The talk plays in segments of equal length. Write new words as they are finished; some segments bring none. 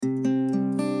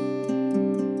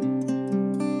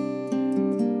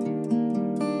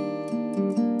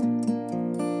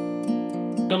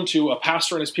welcome to A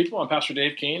Pastor and His People. I'm Pastor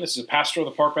Dave Keene. This is a pastor of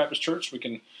the Park Baptist Church. We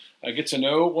can get to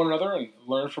know one another and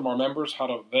learn from our members how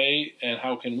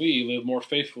can we live more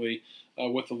faithfully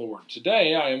with the Lord.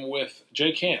 Today, I am with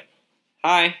Jay Camp.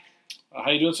 Hi. How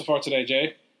are you doing so far today,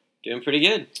 Jay? Doing pretty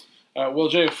good. Well,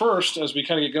 Jay, first, as we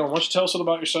kind of get going, why don't you tell us a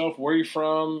little about yourself? Where are you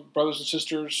from, brothers and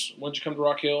sisters? When did you come to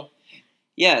Rock Hill?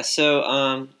 Yeah, so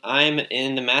I'm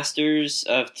in the Masters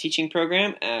of Teaching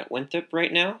program at Winthrop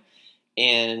right now,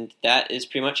 and that is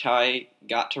pretty much how I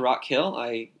got to Rock Hill.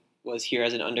 I was here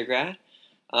as an undergrad,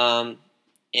 and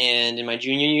in my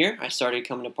junior year, I started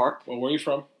coming to Park. Well, where are you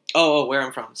from? Oh, where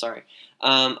I'm from, sorry.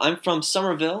 I'm from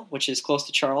Summerville, which is close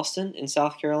to Charleston in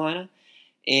South Carolina,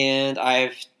 and I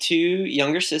have two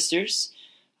younger sisters.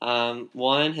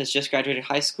 One has just graduated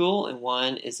high school, and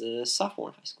one is a sophomore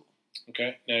in high school.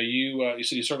 Okay. Now, you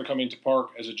said you started coming to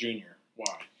Park as a junior.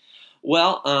 Why?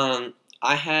 Well,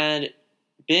 I had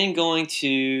been going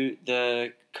to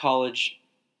the college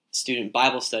student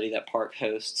Bible study that Park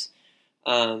hosts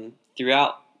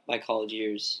throughout my college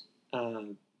years.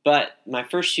 But my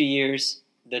first few years,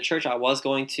 the church I was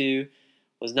going to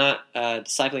was not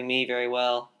discipling me very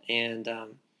well, and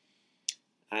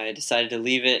I decided to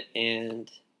leave it,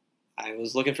 and I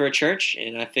was looking for a church,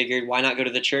 and I figured why not go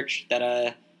to the church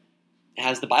that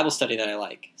has the Bible study that I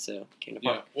like, so came to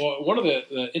Park. Yeah, well, one of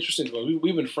the interesting things,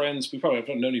 we've been friends, we probably have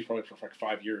known you for like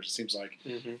 5 years, it seems like,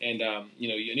 and I knew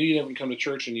you never come to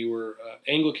church, and you were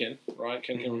Anglican, right,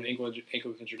 came from an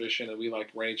Anglican tradition, and we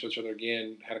ran into each other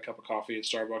again, had a cup of coffee at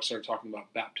Starbucks, started talking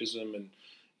about baptism and,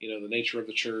 the nature of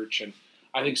the church, and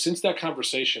I think since that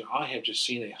conversation, I have just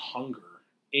seen a hunger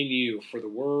in you for the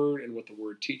Word and what the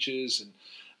Word teaches, and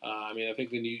I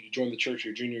think then you joined the church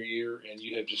your junior year, and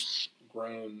you have just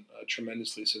grown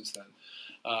tremendously since then.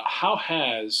 How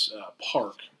has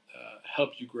Park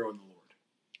helped you grow in the Lord?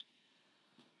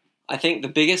 I think the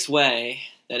biggest way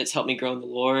that it's helped me grow in the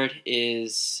Lord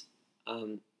is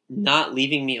not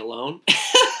leaving me alone.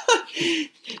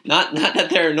 not that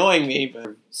they're annoying me,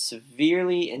 but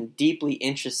severely and deeply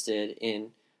interested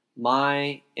in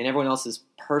my and everyone else's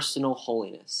personal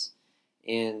holiness.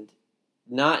 And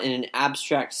not in an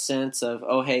abstract sense of,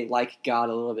 oh, hey, like God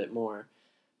a little bit more,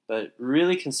 but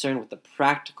really concerned with the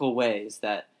practical ways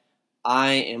that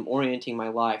I am orienting my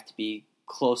life to be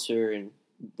closer and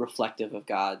reflective of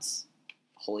God's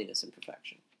holiness and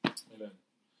perfection. Amen.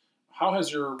 How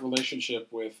has your relationship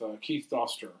with Keith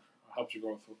Doster helped you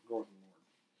grow with the Lord?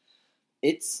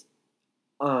 It's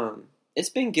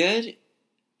been good.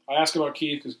 I ask about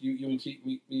Keith because you and Keith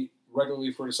meet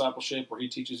regularly for discipleship, where he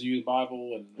teaches you the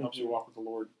Bible and helps you walk with the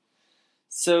Lord.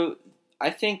 So I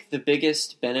think the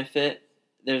biggest benefit,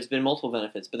 there's been multiple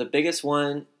benefits, but the biggest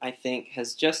one, I think,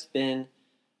 has just been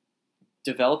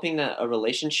developing a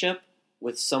relationship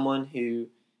with someone who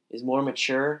is more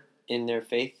mature in their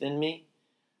faith than me.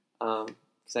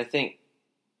 Because I think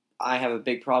I have a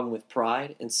big problem with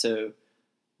pride, and so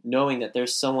knowing that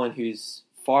there's someone who's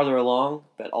farther along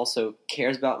but also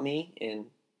cares about me and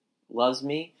loves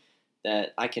me,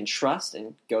 that I can trust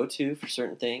and go to for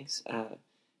certain things,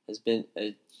 has been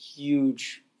a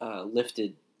huge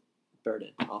lifted burden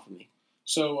off of me.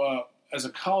 So, as a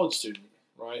college student,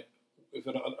 right? If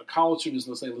a college student is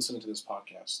listening to this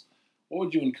podcast, what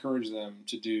would you encourage them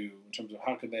to do in terms of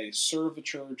how could they serve the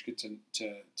church, get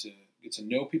to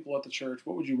know people at the church?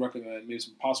 What would you recommend? Maybe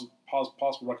some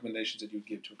possible recommendations that you would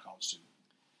give to a college student.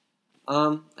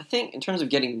 I think in terms of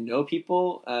getting to know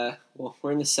people, well,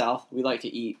 we're in the South. We like to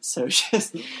eat, so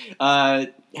just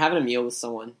having a meal with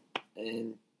someone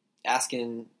and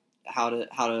asking how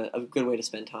to a good way to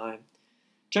spend time.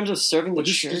 In terms of serving the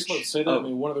church, just to say that.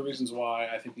 One of the reasons why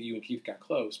I think that you and Keith got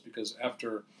close, because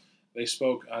after they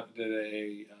spoke, did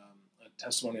a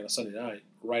testimony on a Sunday night.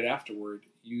 Right afterward,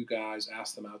 you guys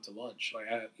asked them out to lunch.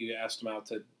 You asked them out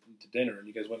to dinner, and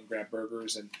you guys went and grabbed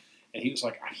burgers. And he was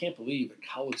like, "I can't believe that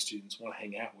college students want to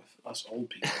hang out with us old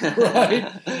people."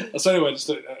 Right? So anyway, just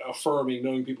affirming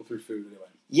knowing people through food. Anyway.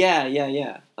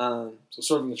 Yeah. So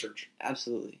serving the church.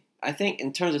 Absolutely. I think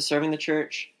in terms of serving the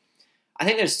church, I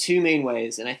think there's two main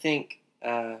ways, and I think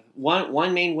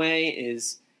one main way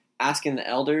is asking the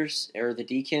elders or the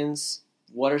deacons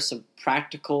what are some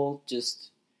practical, just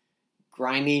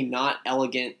grimy, not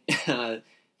elegant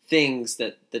things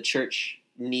that the church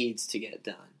needs to get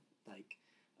done, like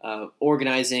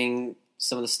organizing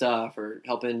some of the stuff or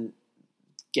helping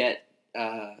get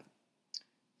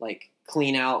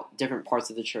clean out different parts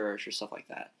of the church or stuff like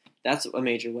that. That's a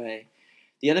major way.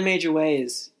 The other major way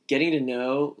is getting to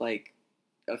know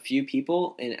a few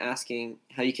people and asking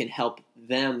how you can help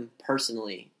them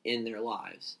personally in their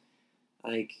lives,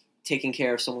 like taking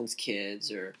care of someone's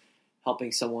kids or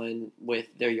helping someone with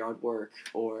their yard work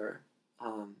or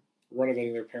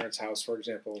renovating their parents' house, for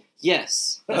example.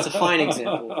 Yes, that's a fine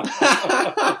example.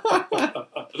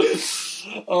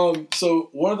 So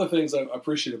one of the things I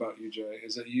appreciate about you, Jay,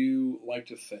 is that you like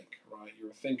to think, right?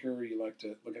 You're a thinker. You like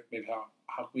to look at maybe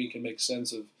how we can make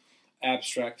sense of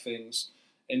abstract things.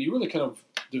 And you really kind of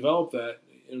developed that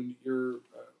in your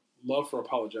love for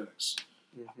apologetics.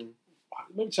 Mm-hmm.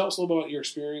 Maybe tell us a little about your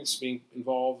experience being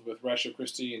involved with Ratio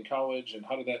Christi in college, and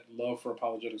how did that love for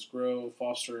apologetics grow,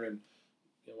 foster, and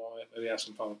maybe ask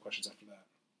some follow-up questions after that.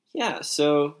 Yeah,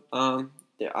 so I'm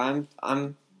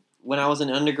when I was an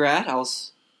undergrad, I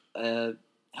was a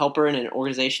helper in an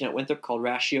organization at Winthrop called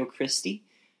Ratio Christi,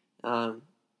 and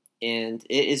it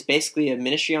is basically a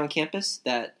ministry on campus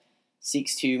that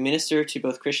seeks to minister to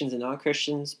both Christians and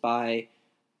non-Christians by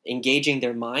engaging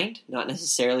their mind, not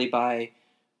necessarily by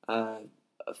a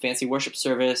fancy worship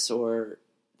service or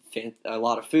a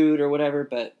lot of food or whatever,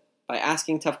 but by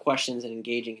asking tough questions and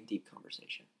engaging in deep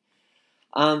conversation.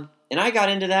 And I got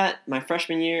into that my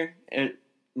freshman year. One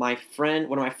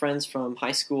of my friends from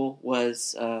high school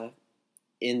was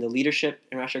in the leadership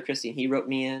in Ratio Christi, and he wrote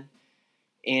me in.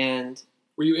 And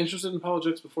were you interested in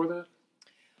apologetics before that?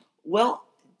 Well,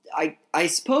 I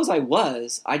suppose I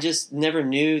was. I just never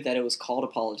knew that it was called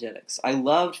apologetics. I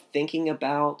loved thinking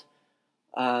about,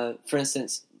 for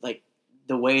instance, like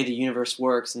the way the universe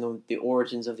works and the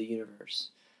origins of the universe.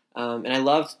 And I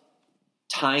loved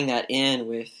tying that in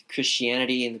with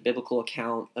Christianity and the biblical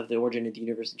account of the origin of the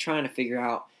universe and trying to figure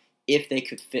out if they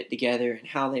could fit together and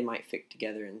how they might fit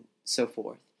together and so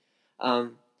forth. I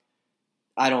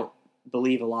don't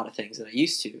believe a lot of things that I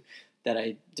used to, that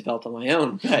I developed on my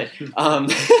own, but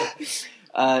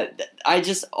I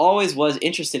just always was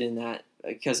interested in that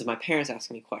because of my parents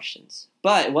asking me questions.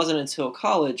 But it wasn't until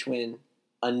college when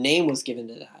a name was given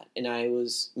to that, and I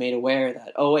was made aware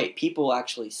that, oh wait, people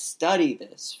actually study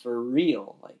this for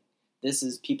real. Like, this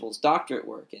is people's doctorate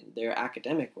work and their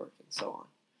academic work and so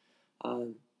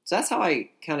on. So that's how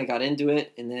I kind of got into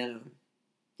it, and then,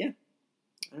 I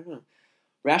don't know.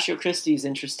 Ratio Christi is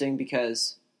interesting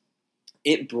because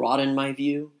it broadened my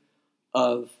view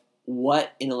of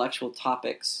what intellectual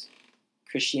topics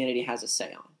Christianity has a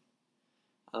say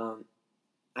on.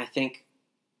 I think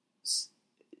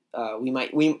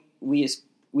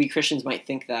we Christians might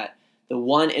think that the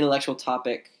one intellectual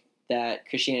topic that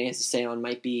Christianity has to say on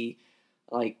might be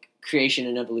like creation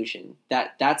and evolution.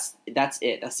 That's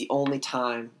it. That's the only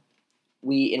time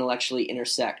we intellectually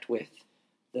intersect with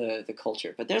the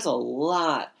culture. But there's a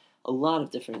lot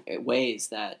of different ways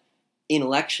that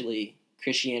intellectually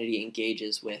Christianity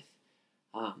engages with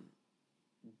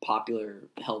popular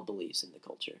held beliefs in the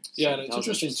culture. Yeah, and it's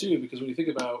interesting too, because when you think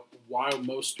about why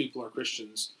most people are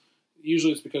Christians,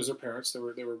 usually it's because their parents, they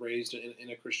were raised in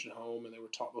a Christian home, and they were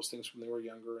taught those things when they were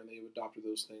younger, and they adopted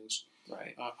those things.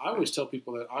 Right. I always tell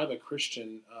people that I'm a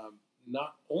Christian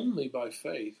not only by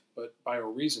faith, but by a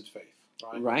reasoned faith.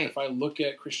 Right. If I look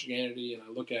at Christianity and I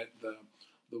look at the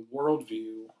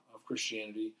worldview of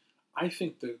Christianity, I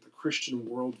think that the Christian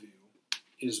worldview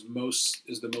is the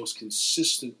most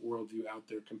consistent worldview out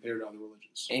there compared to other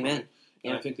religions. Amen. Right?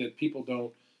 And I think that people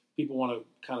want to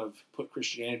kind of put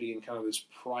Christianity in kind of this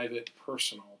private,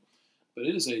 personal, but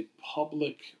it is a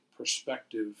public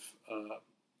perspective.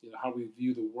 How we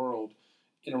view the world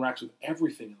interacts with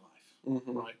everything in life,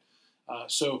 mm-hmm. right?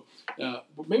 So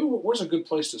maybe where's a good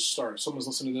place to start? If someone's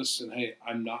listening to this and, hey,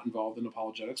 I'm not involved in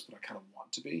apologetics, but I kind of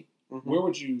want to be. Mm-hmm. Where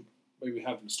would you maybe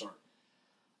have them start?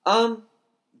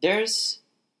 There's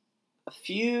a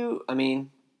few. I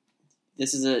mean,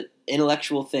 this is an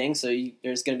intellectual thing, so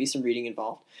there's going to be some reading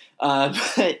involved.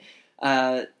 But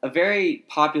a very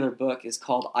popular book is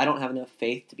called "I Don't Have Enough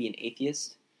Faith to Be an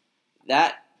Atheist."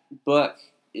 That book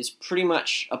is pretty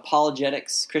much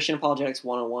apologetics, Christian apologetics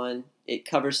 101. It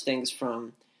covers things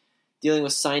from dealing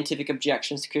with scientific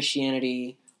objections to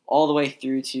Christianity all the way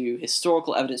through to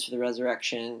historical evidence for the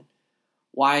resurrection,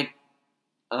 why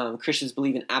Christians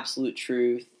believe in absolute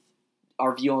truth,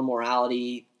 our view on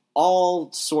morality,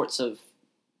 all sorts of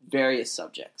various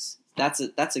subjects. That's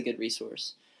a good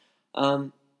resource.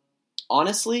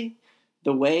 Honestly,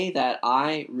 the way that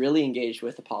I really engaged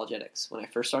with apologetics when I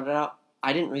first started out,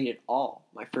 I didn't read it all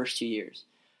my first 2 years.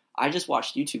 I just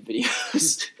watched YouTube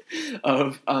videos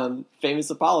of famous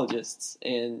apologists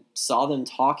and saw them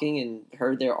talking and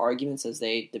heard their arguments as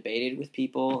they debated with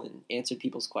people and answered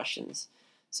people's questions.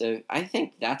 So I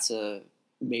think that's a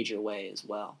major way as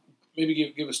well.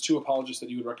 Maybe give us two apologists that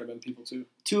you would recommend people to.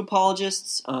 Two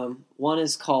apologists. One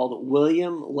is called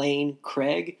William Lane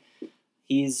Craig.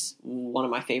 He's one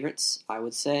of my favorites, I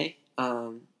would say.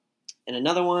 And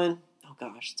another one, oh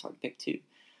gosh, it's hard to pick two.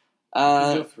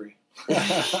 Go 3.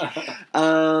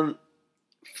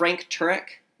 Frank Turek.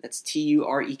 That's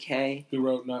Turek. Who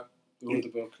wrote the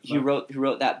book? Who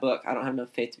wrote that book? I don't have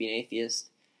enough faith to be an atheist.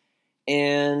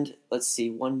 And let's see,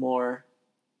 one more.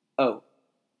 Oh,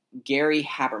 Gary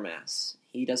Habermas.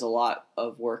 He does a lot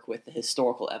of work with the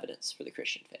historical evidence for the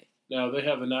Christian faith. Now, they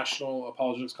have a National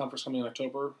Apologetics Conference coming in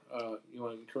October. You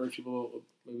want to encourage people,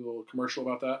 maybe a little commercial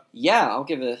about that? Yeah,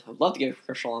 I'd love to give a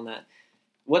commercial on that.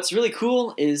 What's really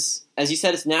cool is, as you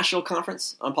said, it's National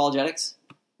Conference on Apologetics,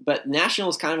 but national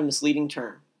is kind of a misleading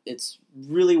term. It's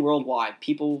really worldwide.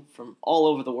 People from all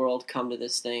over the world come to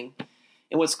this thing.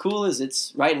 And what's cool is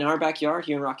it's right in our backyard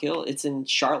here in Rock Hill. It's in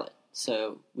Charlotte,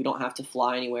 so we don't have to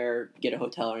fly anywhere, get a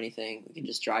hotel or anything. We can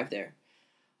just drive there.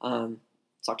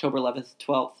 It's October 11th,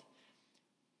 12th.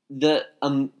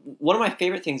 One of my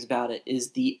favorite things about it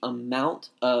is the amount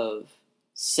of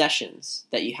sessions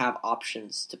that you have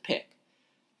options to pick.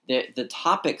 The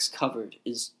topics covered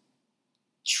is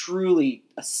truly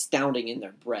astounding in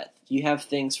their breadth. You have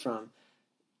things from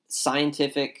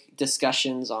scientific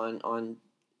discussions on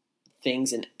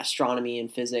things in astronomy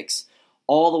and physics,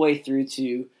 all the way through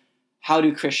to how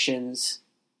do Christians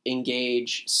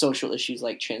engage social issues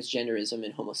like transgenderism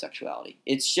and homosexuality.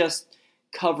 It's just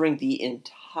covering the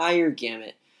entire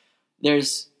gamut.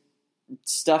 There's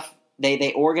stuff,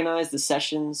 they organize the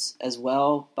sessions as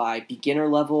well by beginner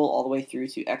level all the way through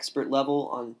to expert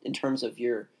level in terms of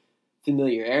your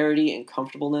familiarity and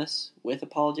comfortableness with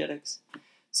apologetics.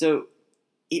 So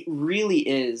it really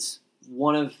is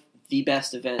one of the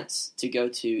best events to go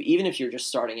to, even if you're just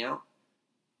starting out,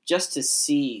 just to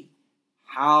see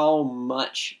how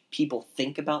much people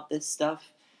think about this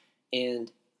stuff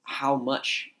and how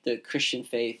much the Christian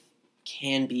faith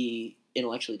can be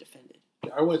intellectually defended.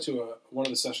 I went to one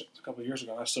of the sessions a couple of years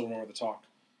ago, and I still remember the talk,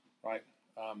 right?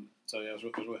 So it was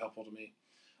really helpful to me.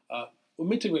 Let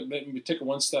me take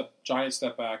a giant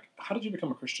step back. How did you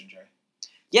become a Christian, Jay?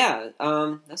 Yeah,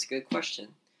 that's a good question.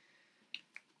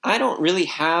 I don't really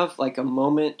have like a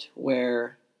moment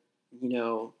where,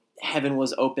 heaven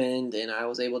was opened and I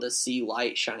was able to see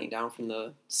light shining down from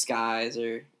the skies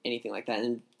or anything like that.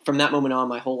 And from that moment on,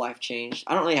 my whole life changed.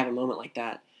 I don't really have a moment like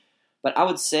that. But I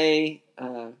would say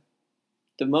the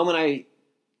moment I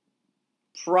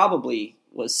probably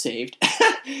was saved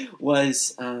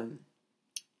was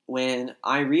when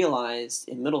I realized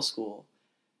in middle school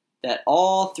that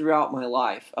all throughout my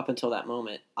life, up until that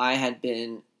moment, I had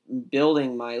been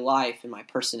building my life and my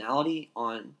personality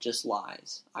on just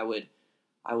lies. I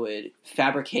would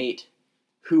fabricate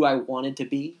who I wanted to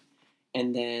be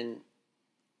and then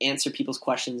answer people's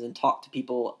questions and talk to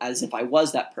people as if I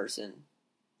was that person,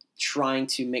 trying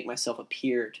to make myself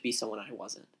appear to be someone I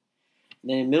wasn't. And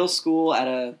then in middle school, at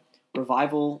a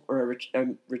revival or a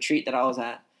retreat that I was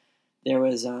at, there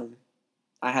was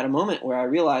I had a moment where I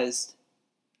realized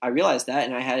that,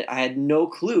 and I had no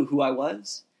clue who I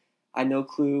was. I had no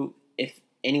clue if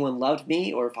anyone loved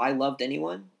me or if I loved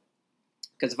anyone.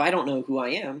 Because if I don't know who I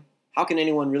am, how can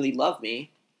anyone really love me?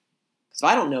 Because if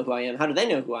I don't know who I am, how do they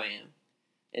know who I am?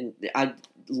 And a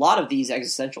lot of these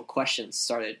existential questions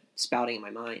started spouting in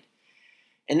my mind.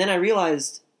 And then I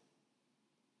realized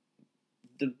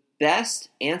the best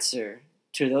answer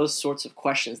to those sorts of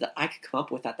questions that I could come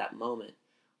up with at that moment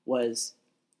was,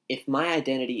 if my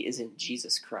identity is in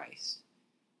Jesus Christ,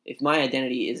 if my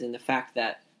identity is in the fact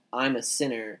that I'm a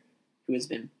sinner who has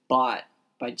been bought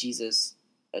by Jesus'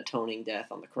 atoning death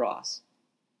on the cross,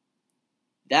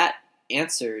 that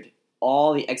answered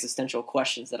all the existential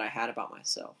questions that I had about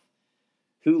myself.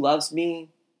 Who loves me?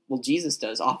 Well, Jesus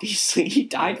does. Obviously, he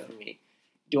died for me.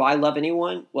 Do I love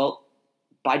anyone? Well,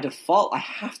 by default, I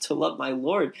have to love my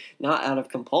Lord, not out of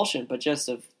compulsion, but just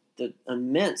of the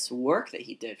immense work that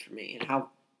he did for me and how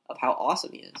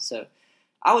awesome he is. So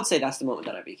I would say that's the moment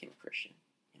that I became a Christian.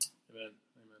 Amen.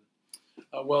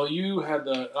 Well, you had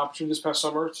the opportunity this past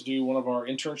summer to do one of our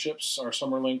internships, our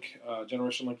Summer Link,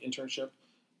 Generation Link internship.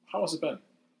 How has it been?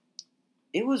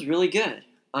 It was really good.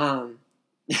 I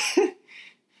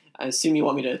assume you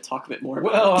want me to talk a bit more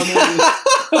about Well,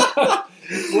 I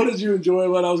mean, what did you enjoy?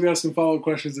 Well, I was going to ask some follow-up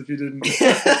questions if you didn't.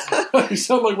 You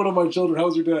sound like one of my children. How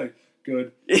was your day?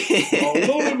 Good. A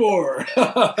little bit more.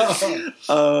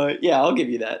 Yeah, I'll give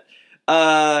you that.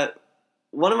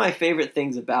 One of my favorite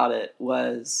things about it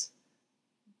was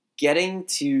getting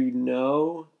to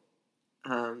know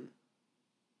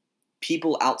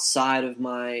people outside of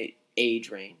my age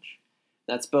range.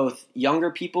 That's both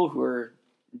younger people who are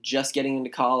just getting into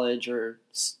college or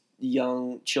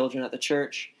young children at the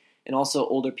church, and also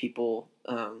older people,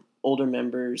 older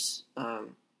members,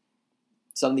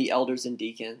 some of the elders and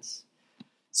deacons.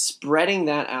 Spreading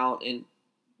that out and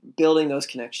building those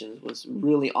connections was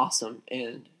really awesome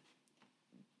and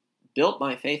built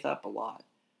my faith up a lot.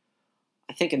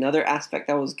 I think another aspect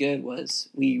that was good was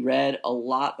we read a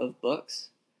lot of books.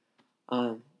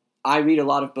 I read a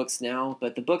lot of books now,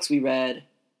 but the books we read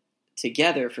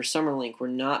together for Summerlink were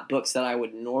not books that I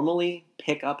would normally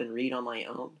pick up and read on my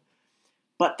own,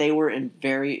 but they were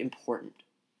very important.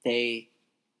 I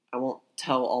won't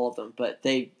tell all of them, but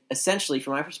they essentially,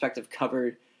 from my perspective,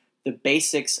 covered the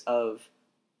basics of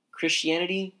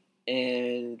Christianity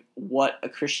and what a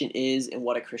Christian is and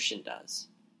what a Christian does.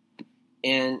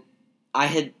 And I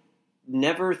had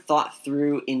never thought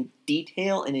through in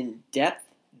detail and in depth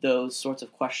those sorts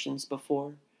of questions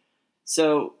before.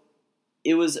 So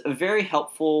it was a very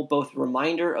helpful both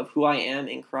reminder of who I am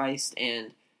in Christ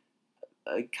and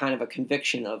a kind of a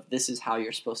conviction of this is how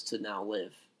you're supposed to now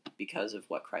live because of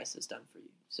what Christ has done for you.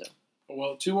 So,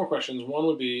 well, two more questions. One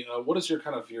would be, what is your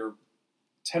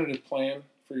tentative plan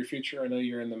for your future? I know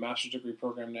you're in the master's degree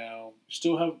program now. You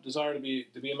still have desire to be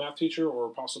a math teacher, or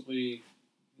possibly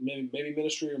maybe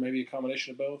ministry, or maybe a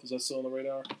combination of both? Is that still on the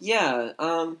radar? Yeah,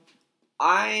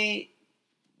 I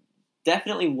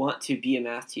definitely want to be a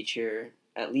math teacher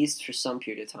at least for some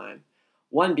period of time.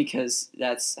 One, because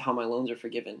that's how my loans are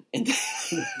forgiven, and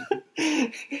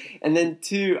then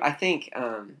two, I think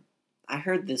I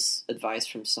heard this advice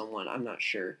from someone. I'm not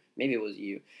sure. Maybe it was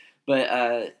you,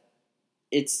 but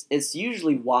it's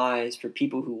usually wise for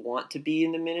people who want to be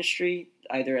in the ministry,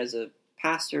 either as a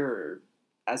pastor or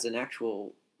as an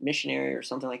actual missionary or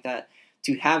something like that,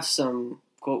 to have some,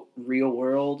 quote, real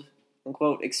world,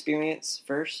 unquote, experience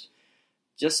first,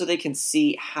 just so they can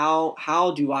see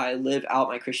how do I live out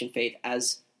my Christian faith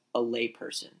as a lay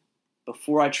person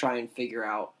before I try and figure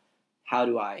out how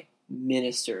do I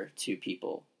minister to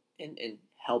people and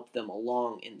help them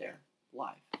along in their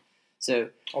life. So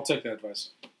I'll take that advice.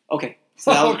 Okay.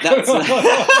 So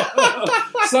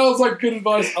sounds like good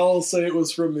advice. I'll say it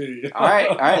was from me. All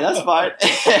right, that's fine.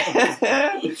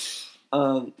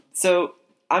 So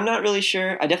I'm not really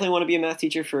sure. I definitely want to be a math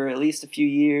teacher for at least a few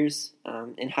years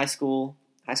in high school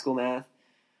math.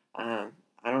 I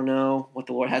don't know what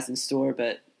the Lord has in store,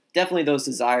 but definitely those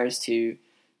desires to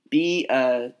be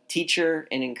a teacher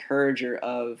and encourager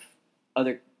of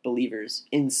other believers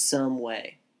in some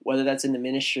way, whether that's in the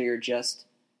ministry or just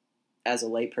as a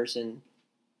lay person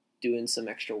doing some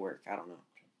extra work. I don't know.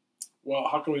 Well,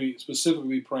 how can we specifically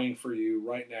be praying for you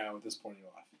right now at this point in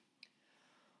your life?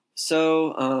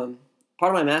 So,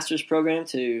 part of my master's program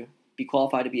to be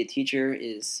qualified to be a teacher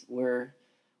is where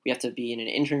we have to be in an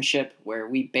internship where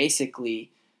we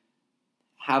basically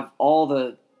have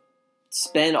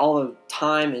spend all the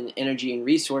time and energy and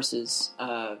resources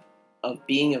of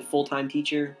being a full-time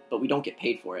teacher, but we don't get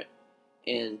paid for it.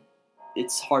 And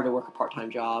it's hard to work a part-time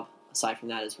job aside from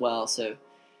that as well. So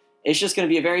it's just going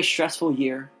to be a very stressful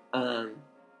year.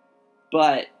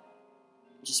 But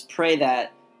just pray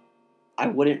that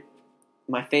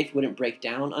my faith wouldn't break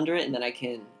down under it, and that I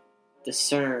can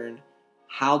discern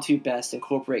how to best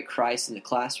incorporate Christ in the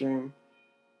classroom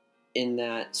in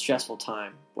that stressful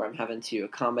time where I'm having to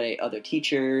accommodate other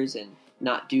teachers and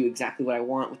not do exactly what I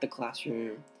want with the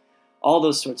classroom. All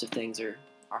those sorts of things are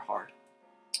hard.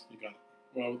 You got it.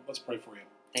 Well, let's pray for you.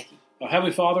 Thank you.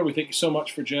 Heavenly Father, we thank you so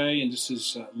much for Jay and just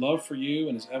his love for you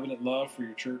and his evident love for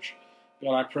your church.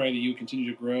 God, I pray that you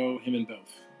continue to grow him in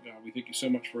both. God, we thank you so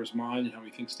much for his mind and how he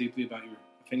thinks deeply about the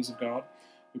things of God.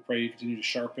 We pray you continue to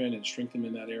sharpen and strengthen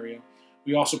him in that area.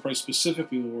 We also pray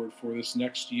specifically, Lord, for this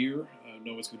next year. I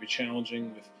know it's going to be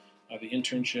challenging with the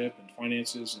internship and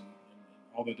finances and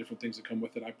all the different things that come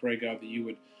with it. I pray, God, that you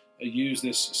would use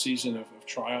this season of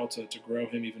trial to grow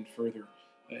him even further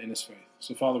in his faith.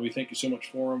 So, Father, we thank you so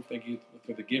much for him. Thank you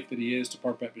for the gift that he is to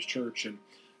Park Baptist Church and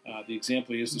the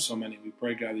example he is to so many. We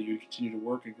pray, God, that you would continue to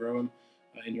work and grow him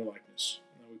in your likeness.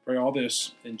 We pray all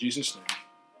this in Jesus' name.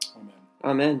 Amen.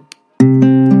 Amen.